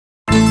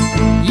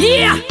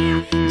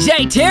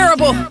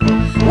J.Terrible.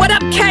 What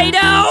up,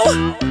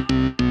 Kato?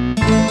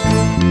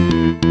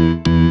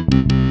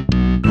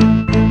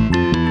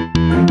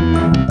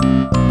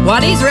 While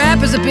these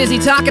rappers are busy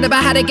talking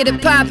about how they get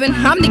it poppin',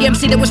 I'm the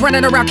MC that was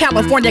running around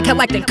California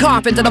collecting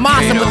coffins, and I'm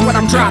awesome with what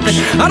I'm dropping.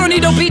 I don't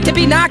need no beat to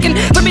be knocking,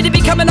 for me to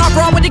be coming off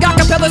wrong when you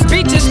got Capella's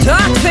speech is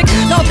toxic.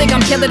 Don't think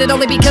I'm killing it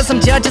only because some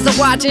judges are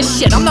watching.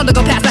 Shit, I'm known to go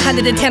past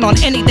 110 on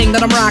anything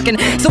that I'm rocking.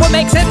 So it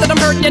makes sense that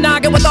I'm hurting your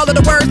noggin with all of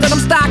the words that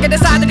I'm stocking.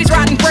 Decide that these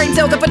rotten brain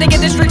cells up in the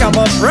industry, I'm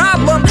a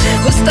problem.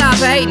 Well, stop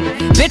hating,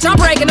 bitch, I'm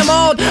breaking the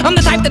mold. I'm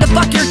the type that'll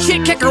fuck your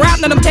chick, kick her out,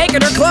 and then I'm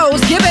taking her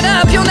clothes. Give it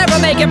up, you'll never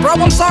make it, bro.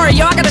 I'm sorry,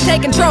 yo, I gotta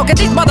take control, cause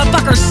these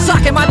motherfuckers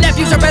suck, and my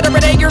nephews are better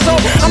at 8 years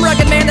old. I'm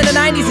rugged man in the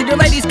 90s, and your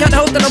ladies cut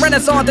hosting a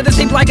renaissance. And it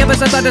seems like ever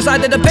since I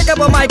decided to pick up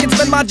a mic and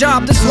spend my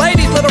job to slay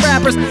these little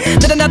rappers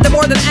that are nothing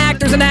more than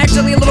actors, and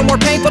actually a little more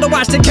painful to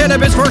watch than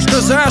cannabis first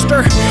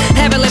disaster.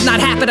 Haven't lived not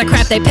half of the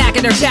crap they pack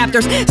in their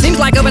chapters. Seems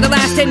like over the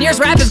last 10 years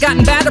rap has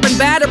gotten badder and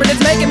badder, and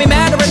it's making me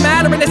madder and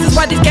madder. And this is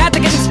why these cats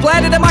are getting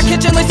splattered in my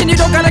kitchen. Listen, you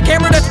don't got a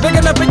camera that's big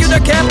enough for you to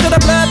capture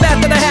the bloodbath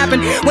that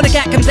happened when a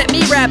cat comes at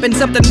me rapping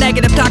something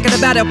negative, talking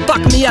about it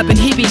fuck me up, and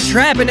he be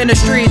trapping in the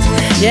streets.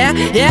 Yeah,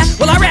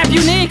 well I rap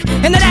unique,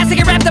 and then I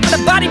get wrapped up in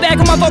a body bag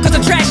when my vocals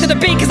are tracked to the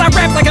beat, cause I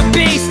rap like a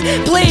beast.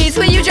 Please,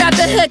 will you drop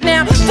the hook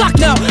now? Fuck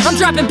no, I'm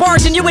dropping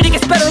bars and you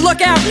idiots better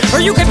look out, or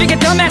you could be a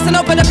dumbass and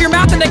open up your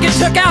mouth and then get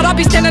took out. I'll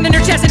be standing in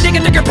your chest and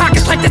digging through your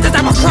pockets like this is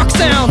how a crook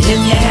sound. If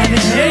you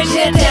haven't heard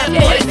yet, that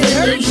boy's the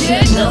hook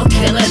shit. No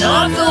killing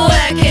off the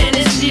whack and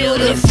it's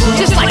beautiful.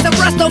 Just like the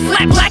Rusto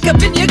flat black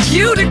up in your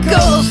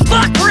cuticles.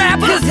 Fuck rap,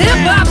 cause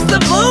hip-hop's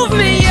the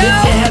movement, yo.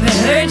 If you haven't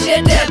heard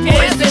yet, that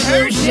boy's the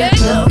hook shit.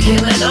 No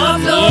killing off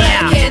the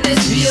whack and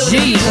it's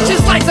beautiful.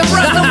 Just like some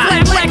Rusto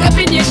flat black up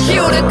in your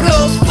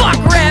cuticles.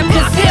 Fuck rap,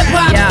 cause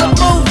hip-hop's the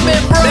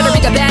movement, bro. Better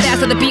be a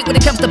badass on the beat when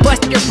it comes to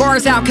busting your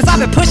bars out, cause I've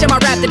been pushing my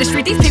rap to the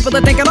street. These people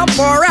are thinking I'm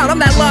far out. I'm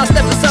that lost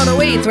episode of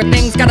Weeds where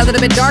things got a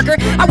little bit darker.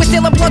 I was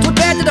stealing blunts with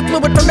bad to the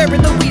fluid from Mary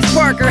Louise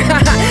Parker.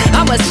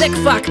 I'm a sick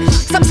fuck.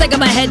 Some say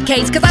I'm a head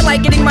case, cause I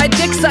like getting my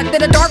dick sucked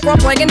in the dark while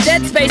playing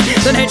Dead Space.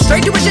 Then head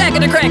straight to a jack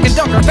and a crack and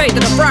dunk her faith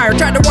in a fryer.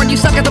 Trying to warn you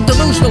suckers I'm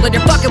delusional and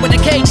you're fucking with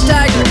a caged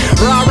tiger.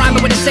 Raw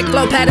rhyming with a sick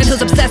flow pattern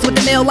who's obsessed with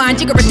the mill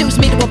lines. You can reduce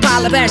me to a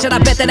pile of ash and I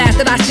bet that ass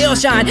that I still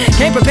shine.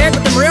 Came prepared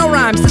with them real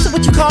rhymes. This is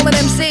what you call an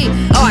MC.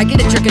 Oh, I get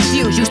it, you're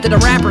confused. Used to the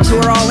rappers who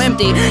are all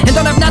empty and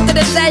don't have nothing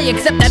to say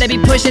except that I be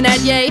pushing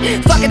that yay.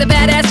 Fucking a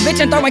badass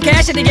bitch and throwing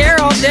cash in the air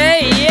all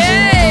day.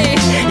 Yay!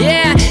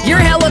 Yeah,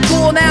 you're hella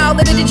cool now.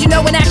 Little did you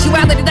know in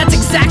actuality that's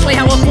exactly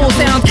how a fool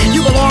sounds.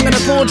 You belong in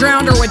a pool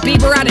drowned or with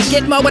Bieber out at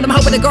Gitmo, and I'm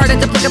hoping the garden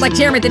ends up looking like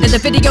Jeremy did in the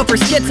video for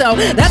Schizo.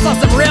 That's on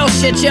some real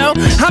shit, yo.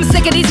 I'm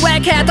sick of these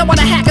whack cats. I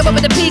wanna hack them up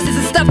into pieces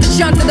and stuff the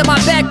chunks into my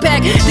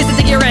backpack. This is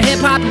the era of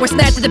hip-hop and we're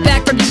snatched at the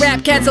back from you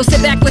rap cats. So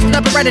sit back, listen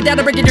up and write it down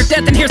to bring in your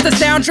death, and here's the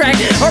soundtrack.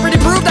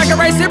 Already proved I can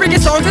write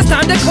serious songs. It's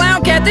time to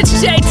clown cat. It's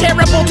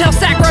J.Terrible. Tell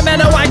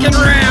Sacramento I can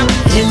rap.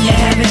 If you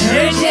haven't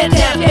heard yet,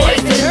 that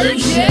boy's the hook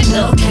shit.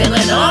 No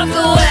killing off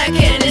the whack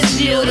and it's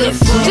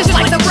beautiful. Just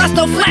like the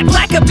Rusto flat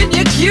black up in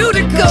your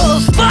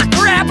cuticles. Fuck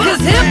rap, cause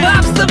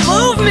hip-hop's the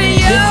movement,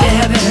 yo. If you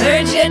haven't heard